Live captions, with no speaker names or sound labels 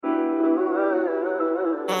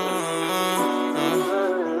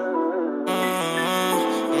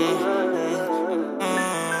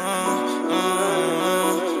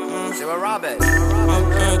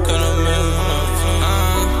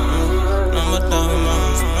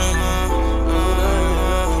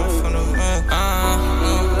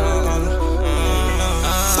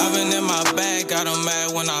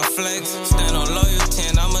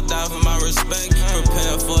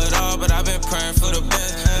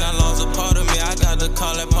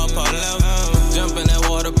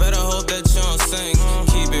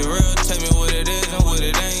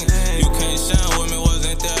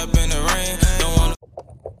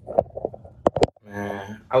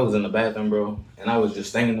was in the bathroom, bro, and I was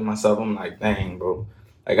just thinking to myself, I'm like, dang, bro.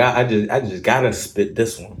 Like I just gotta spit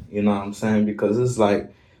this one. You know what I'm saying? Because it's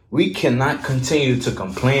like we cannot continue to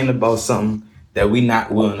complain about something that we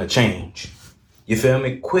not willing to change. You feel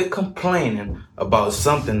me? Quit complaining about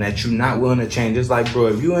something that you're not willing to change. It's like, bro,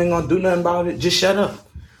 if you ain't gonna do nothing about it, just shut up.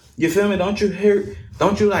 You feel me? Don't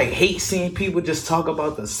you like hate seeing people just talk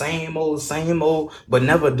about the same old, but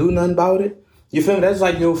never do nothing about it? You feel me? That's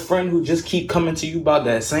like your friend who just keep coming to you about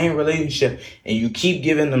that same relationship and you keep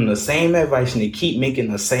giving them the same advice and they keep making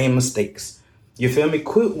the same mistakes. You feel me?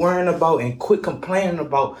 Quit worrying about and quit complaining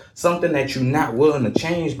about something that you're not willing to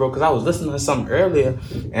change, bro. Because I was listening to something earlier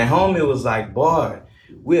and homie was like, boy,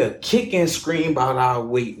 we'll kick and scream about our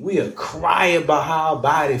weight. We'll cry about how our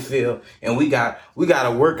body feel. And we got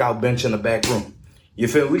a workout bench in the back room. You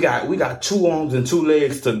feel me? We got 2 arms and 2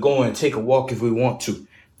 legs to go and take a walk if we want to.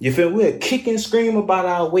 You feel me? We'll kick and scream about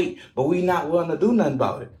our weight, but we not willing to do nothing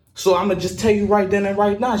about it. So I'm going to just tell you right then and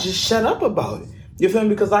right now, just shut up about it. You feel me?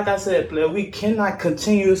 Because like I said, player, we cannot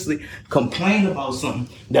continuously complain about something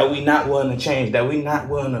that we not willing to change, that we not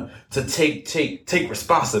willing to take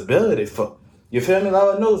responsibility for. You feel me?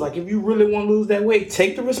 Lord knows, like if you really want to lose that weight,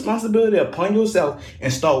 take the responsibility upon yourself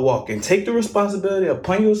and start walking. Take the responsibility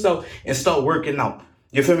upon yourself and start working out.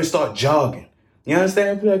 You feel me? Start jogging. You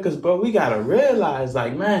understand? Because, bro, we got to realize,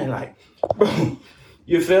 like, man, like, bro,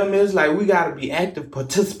 you feel me? It's like we got to be active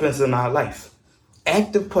participants in our life.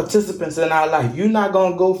 Active participants in our life. You're not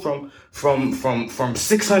going to go from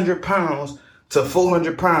 600 pounds to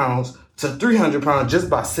 400 pounds to 300 pounds just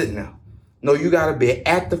by sitting there. No, you got to be an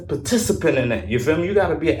active participant in that. You feel me? You got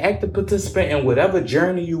to be an active participant in whatever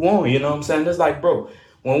journey you on. You know what I'm saying? It's like, bro,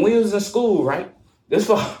 when we was in school, right? This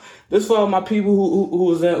for my people who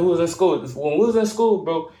was in school. When we was in school,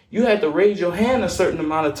 bro, you had to raise your hand a certain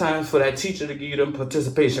amount of times for that teacher to give you them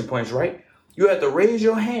participation points, right? You had to raise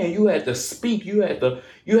your hand. You had to speak. You had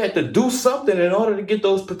to do something in order to get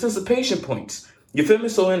those participation points. You feel me?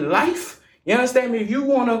 So in life, you understand me? If you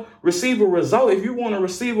want to receive a result, if you want to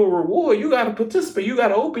receive a reward, you got to participate. You got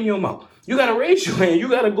to open your mouth. You got to raise your hand. You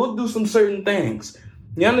got to go do some certain things.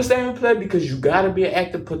 You understand me, play? Because you got to be an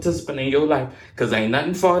active participant in your life. Because ain't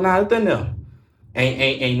nothing falling out of thin air.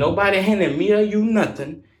 Ain't nobody handing me or you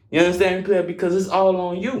nothing. You understand me, play? Because it's all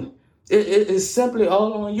on you. It's simply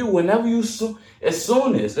all on you. Whenever as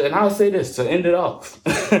soon as, and I'll say this to end it off,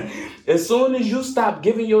 as soon as you stop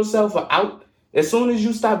giving yourself an out, as soon as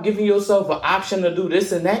you stop giving yourself an option to do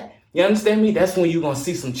this and that, you understand me? That's when you're going to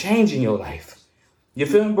see some change in your life. You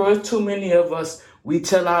feel me, bro? It's too many of us, we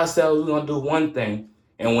tell ourselves we're going to do one thing.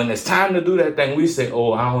 And when it's time to do that thing, we say,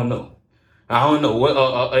 oh, I don't know.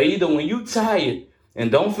 Or either when you tired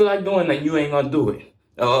and don't feel like doing that, you ain't going to do it.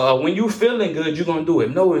 When you feeling good, you're going to do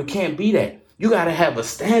it. No, it can't be that. You got to have a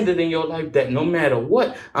standard in your life that no matter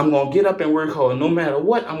what, I'm going to get up and work hard. No matter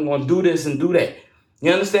what, I'm going to do this and do that.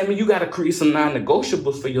 You understand me? You got to create some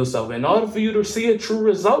non-negotiables for yourself. In order for you to see a true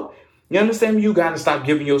result, you understand me? You got to stop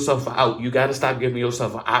giving yourself an out. You got to stop giving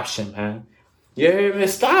yourself an option, man. You hear me?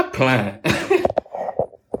 Stop playing.